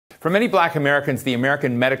For many Black Americans, the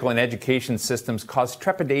American medical and education systems cause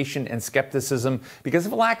trepidation and skepticism because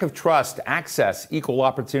of a lack of trust, access, equal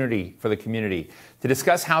opportunity for the community. To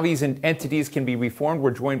discuss how these entities can be reformed,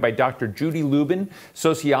 we're joined by Dr. Judy Lubin,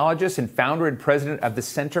 sociologist and founder and president of the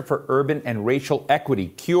Center for Urban and Racial Equity,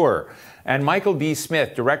 CURE, and Michael D.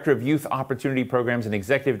 Smith, director of Youth Opportunity Programs and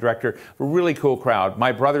executive director of a really cool crowd,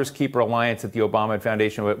 My Brother's Keeper Alliance at the Obama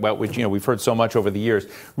Foundation, about which we've heard so much over the years.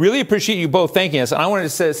 Really appreciate you both thanking us. And I wanted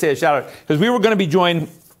to say a shout out because we were going to be joined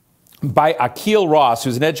by Akil Ross,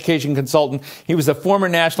 who's an education consultant. He was the former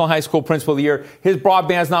National High School Principal of the Year. His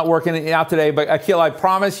broadband's not working out today, but Akil, I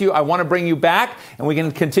promise you, I want to bring you back, and we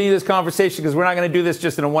can continue this conversation because we're not going to do this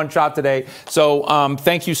just in a one-shot today. So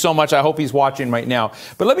thank you so much. I hope he's watching right now.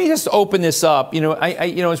 But let me just open this up.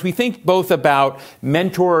 As we think both about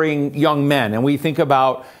mentoring young men, and we think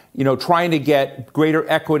about trying to get greater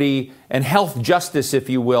equity and health justice, if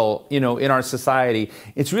you will, in our society.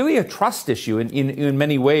 It's really a trust issue in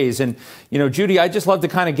many ways. And, Judy, I'd just love to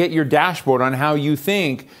kind of get your dashboard on how you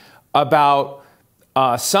think about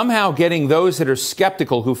somehow getting those that are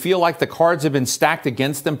skeptical, who feel like the cards have been stacked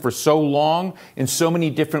against them for so long in so many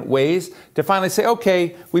different ways, to finally say,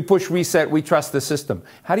 okay, we push reset, we trust the system.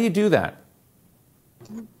 How do you do that?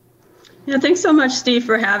 Yeah, thanks so much, Steve,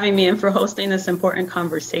 for having me and for hosting this important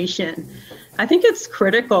conversation. I think it's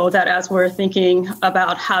critical that as we're thinking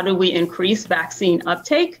about how do we increase vaccine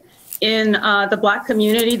uptake in the Black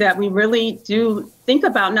community, that we really do think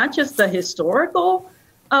about not just the historical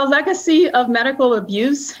legacy of medical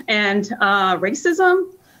abuse and racism,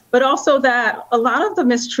 but also that a lot of the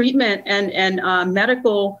mistreatment and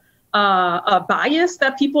medical bias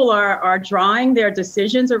that people are drawing their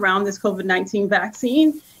decisions around this COVID-19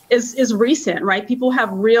 vaccine is recent, right? People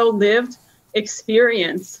have real lived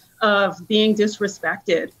experience of being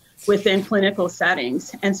disrespected within clinical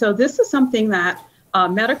settings. And so this is something that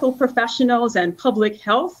medical professionals and public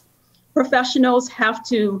health professionals have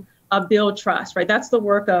to build trust, right? That's the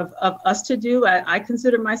work of us to do. I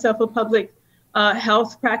consider myself a public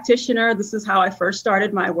health practitioner. This is how I first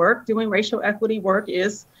started my work. Doing racial equity work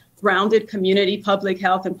is grounded community public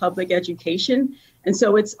health and public education. And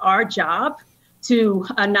so it's our job to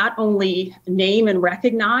not only name and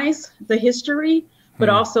recognize the history, but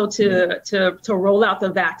also to roll out the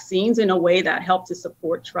vaccines in a way that help to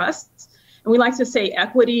support trust. And we like to say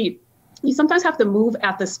equity, you sometimes have to move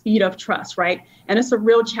at the speed of trust, right? And it's a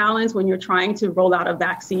real challenge when you're trying to roll out a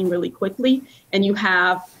vaccine really quickly and you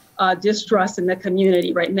have distrust in the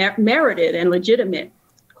community, right? Merited and legitimate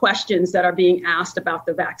questions that are being asked about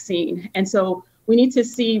the vaccine. And so we need to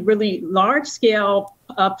see really large scale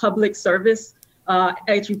public service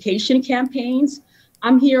education campaigns.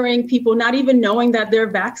 I'm hearing people not even knowing that there are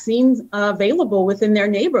vaccines available within their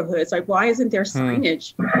neighborhoods. Like, why isn't there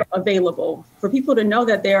signage available for people to know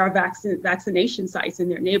that there are vaccination sites in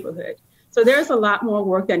their neyborhood? So there's a lot more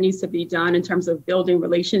work that needs to be done in terms of building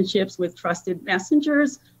relationships with trusted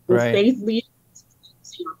messengers, with faith leaders,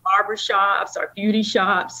 our barbershops, our beauty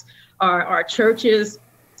shops, our churches,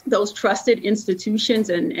 those trusted institutions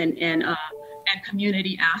and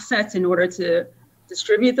community assets in order to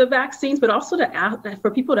distribute the vaccines, but also for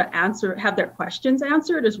people to have their questions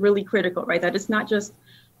answered is really critical, right? That it's not just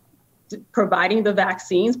providing the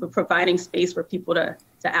vaccines, but providing space for people to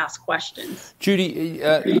ask questions. Judy,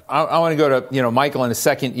 I want to go to Michael in a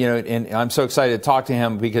second, and I'm so excited to talk to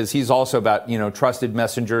him because he's also about trusted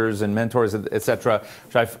messengers and mentors, et cetera,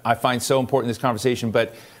 which I find so important in this conversation.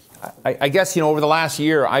 But I guess, over the last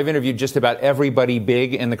year, I've interviewed just about everybody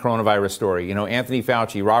big in the coronavirus story. Anthony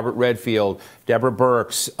Fauci, Robert Redfield, Deborah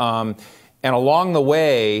Birx. And along the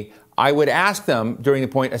way, I would ask them during the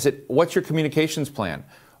point, I said, what's your communications plan?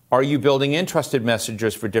 Are you building in trusted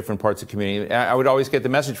messengers for different parts of the community? I would always get the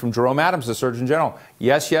message from Jerome Adams, the Surgeon General.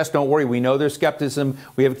 Yes, don't worry. We know there's skepticism.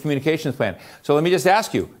 We have a communications plan. So let me just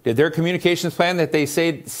ask you, did their communications plan that they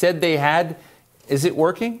said they had, is it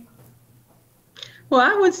working? Well,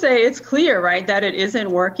 I would say it's clear, right, that it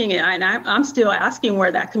isn't working. And I'm still asking where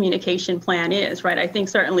that communication plan is, right? I think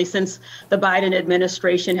certainly since the Biden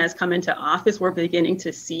administration has come into office, we're beginning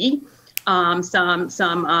to see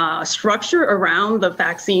some structure around the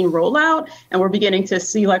vaccine rollout. And we're beginning to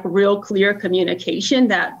see like real clear communication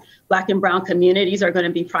that Black and brown communities are going to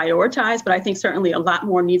be prioritized. But I think certainly a lot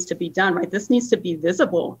more needs to be done, right? This needs to be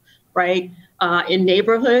visible, right? In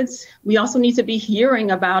neighborhoods. We also need to be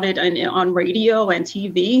hearing about it on radio and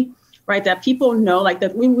TV, right? That people know, like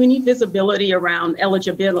that we need visibility around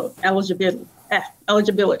eligibility.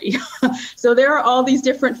 So there are all these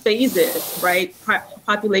different phases, right?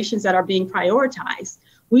 Populations that are being prioritized.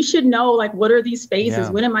 We should know, like, what are these phases? Yeah.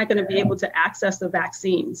 When am I going to be able to access the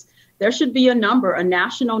vaccines? there should be a number, a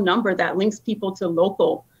national number that links people to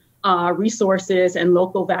local resources and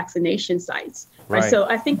local vaccination sites. Right. So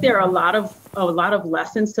I think there are a lot of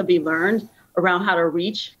lessons to be learned around how to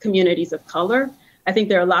reach communities of color. I think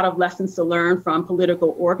there are a lot of lessons to learn from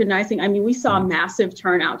political organizing. I mean, we saw massive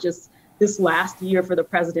turnout just this last year for the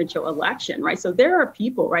presidential election, right? So there are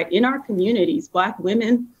people, right, in our communities, Black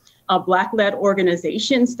women, Black-led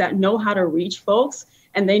organizations that know how to reach folks,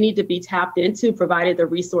 and they need to be tapped into, provided the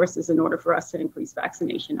resources in order for us to increase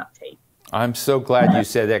vaccination uptake. I'm so glad you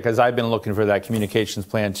said that, because I've been looking for that communications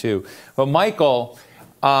plan too. But Michael,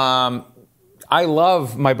 I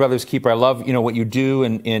love My Brother's Keeper. I love, what you do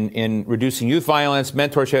in reducing youth violence,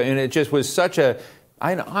 mentorship, and it just was such a,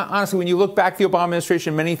 honestly, when you look back at the Obama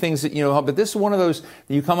administration, many things that, but this is one of those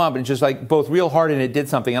that you come up and just like both real hard and it did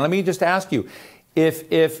something. And let me just ask you,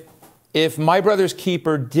 if My Brother's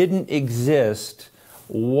Keeper didn't exist,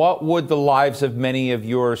 what would the lives of many of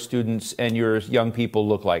your students and your young people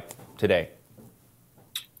look like today?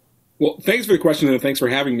 Well, thanks for the question, and thanks for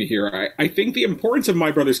having me here. I think the importance of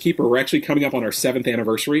My Brother's Keeper, we're actually coming up on our 7th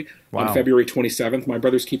anniversary on February 27th. My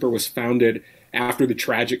Brother's Keeper was founded after the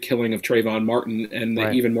tragic killing of Trayvon Martin and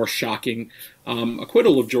the even more shocking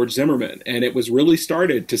acquittal of George Zimmerman. And it was really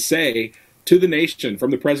started to say to the nation, from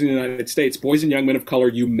the President of the United States, boys and young men of color,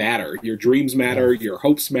 you matter. Your dreams matter. Your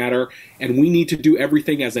hopes matter. And we need to do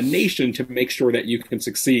everything as a nation to make sure that you can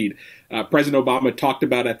succeed. President Obama talked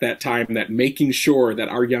about at that time that making sure that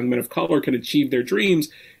our young men of color can achieve their dreams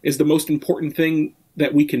is the most important thing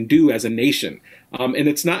that we can do as a nation. And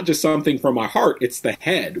it's not just something from our heart, it's the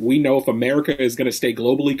head. We know if America is going to stay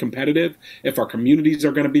globally competitive, if our communities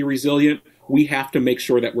are going to be resilient, we have to make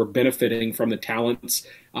sure that we're benefiting from the talents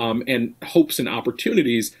and hopes and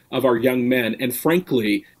opportunities of our young men. And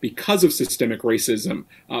frankly, because of systemic racism,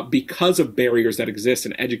 because of barriers that exist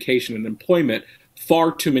in education and employment,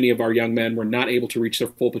 far too many of our young men were not able to reach their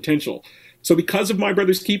full potential. So because of My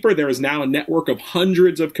Brother's Keeper, there is now a network of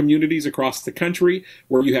hundreds of communities across the country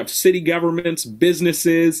where you have city governments,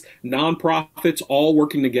 businesses, nonprofits, all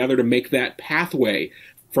working together to make that pathway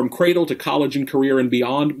from cradle to college and career and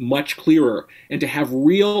beyond much clearer, and to have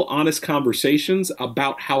real, honest conversations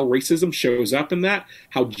about how racism shows up in that,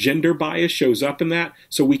 how gender bias shows up in that,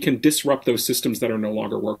 so we can disrupt those systems that are no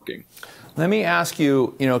longer working. Let me ask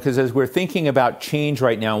you, because as we're thinking about change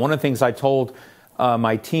right now, one of the things I told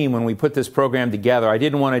my team when we put this program together, I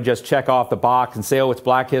didn't want to just check off the box and say, oh, it's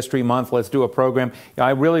Black History Month, let's do a program.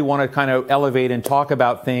 I really want to kind of elevate and talk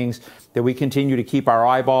about things that we continue to keep our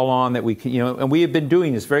eyeball on, that we can, and we have been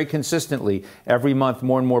doing this very consistently every month,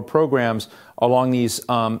 more and more programs along these,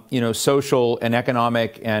 social and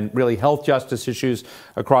economic and really health justice issues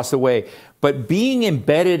across the way. But being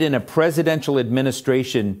embedded in a presidential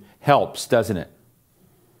administration helps, doesn't it?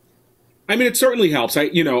 I mean, it certainly helps.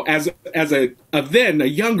 As a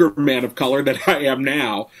younger man of color that I am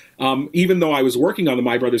now, even though I was working on the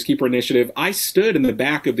My Brother's Keeper initiative, I stood in the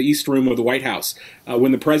back of the East Room of the White House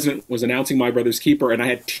when the president was announcing My Brother's Keeper, and I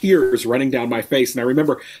had tears running down my face. And I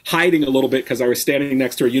remember hiding a little bit because I was standing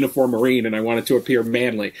next to a uniformed Marine and I wanted to appear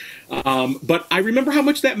manly. But I remember how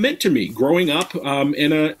much that meant to me growing up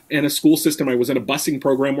in a school system. I was in a busing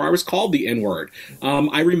program where I was called the N-word.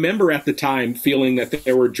 I remember at the time feeling that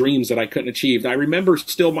there were dreams that I couldn't achieve. I remember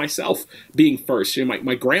still myself being first.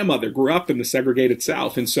 My grandmother grew up in the segregated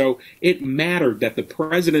South, and so it mattered that the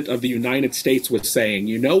President of the United States was saying,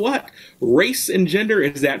 you know what? Race and gender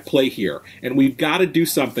is at play here, and we've got to do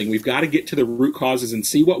something. We've got to get to the root causes and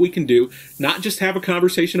see what we can do, not just have a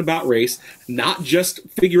conversation about race, not just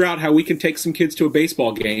figure out how we can take some kids to a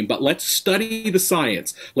baseball game, but let's study the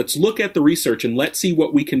science. Let's look at the research, and let's see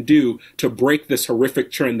what we can do to break this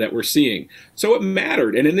horrific trend that we're seeing. So it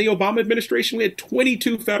mattered, and in the Obama administration, we had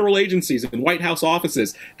 22 federal agencies and White House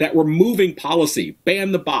offices that were moving policy,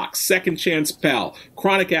 ban the box, second chance Pell,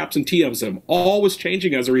 chronic absenteeism, all was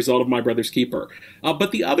changing as a result of My Brother's Keeper.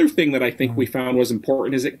 But the other thing that I think we found was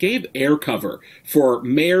important is it gave air cover for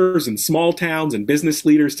mayors and small towns and business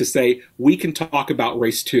leaders to say, we can talk about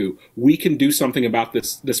race too. We can do something about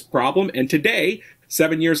this problem. And today,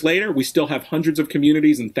 7 years later, we still have hundreds of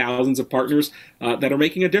communities and thousands of partners that are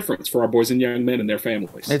making a difference for our boys and young men and their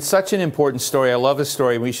families. It's such an important story. I love this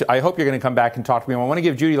story. I hope you're going to come back and talk to me. I want to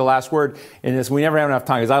give Judy the last word in this. We never have enough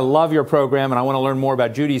time because I love your program and I want to learn more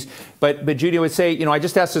about Judy's. But Judy would say, I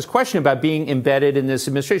just asked this question about being embedded in this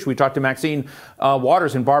administration. We talked to Maxine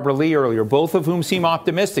Waters and Barbara Lee earlier, both of whom seem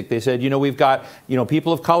optimistic. They said, we've got,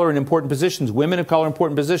 people of color in important positions, women of color in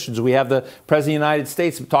important positions. We have the President of the United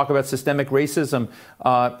States talk about systemic racism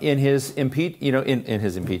in his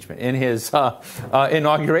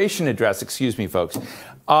inauguration address. Excuse me, folks.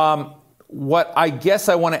 what I guess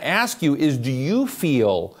I want to ask you is, do you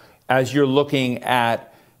feel, as you're looking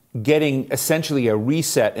at getting essentially a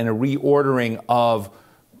reset and a reordering of,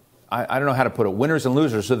 I don't know how to put it, winners and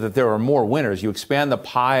losers, so that there are more winners? You expand the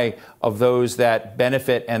pie of those that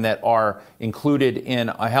benefit and that are included in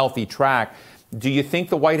a healthy track. Do you think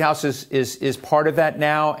the White House is part of that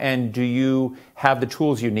now, and do you have the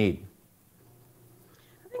tools you need?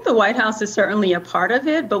 I think the White House is certainly a part of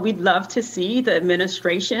it, but we'd love to see the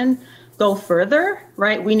administration go further,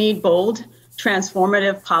 right? We need bold,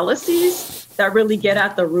 transformative policies that really get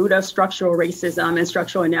at the root of structural racism and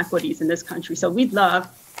structural inequities in this country. So we'd love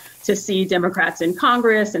to see Democrats in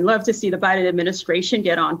Congress and love to see the Biden administration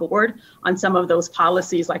get on board on some of those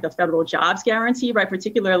policies, like a federal jobs guarantee, right?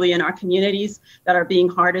 Particularly in our communities that are being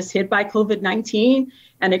hardest hit by COVID-19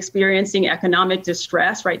 and experiencing economic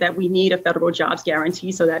distress, right? That we need a federal jobs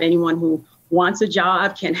guarantee so that anyone who wants a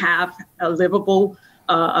job can have a livable,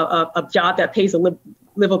 a job that pays a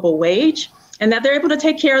livable wage, and that they're able to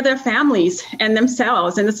take care of their families and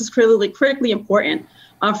themselves. And this is critically important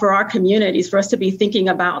for our communities, for us to be thinking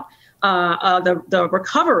about the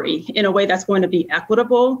recovery in a way that's going to be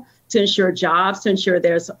equitable, to ensure jobs, to ensure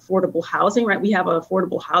there's affordable housing, right? We have an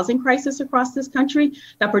affordable housing crisis across this country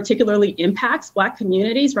that particularly impacts Black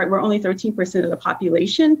communities, right? We're only 13% of the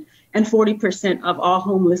population and 40% of all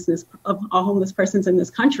homeless persons in this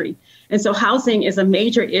country. And so housing is a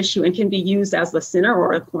major issue and can be used as the center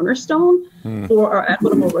or a cornerstone for our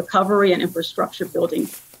equitable recovery and infrastructure building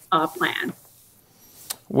plan.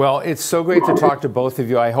 Well, it's so great to talk to both of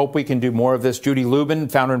you. I hope we can do more of this. Judy Lubin,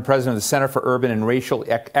 founder and president of the Center for Urban and Racial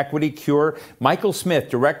Equity, CURE. Michael Smith,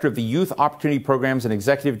 director of the Youth Opportunity Programs and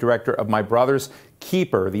executive director of My Brother's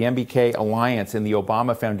Keeper, the MBK Alliance in the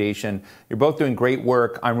Obama Foundation. You're both doing great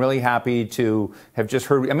work. I'm really happy to have just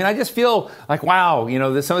heard. I mean, I just feel like, wow, you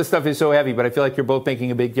know, some of the stuff is so heavy, but I feel like you're both making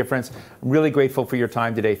a big difference. I'm really grateful for your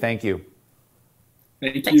time today. Thank you.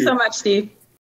 Thank you. Thanks so much, Steve.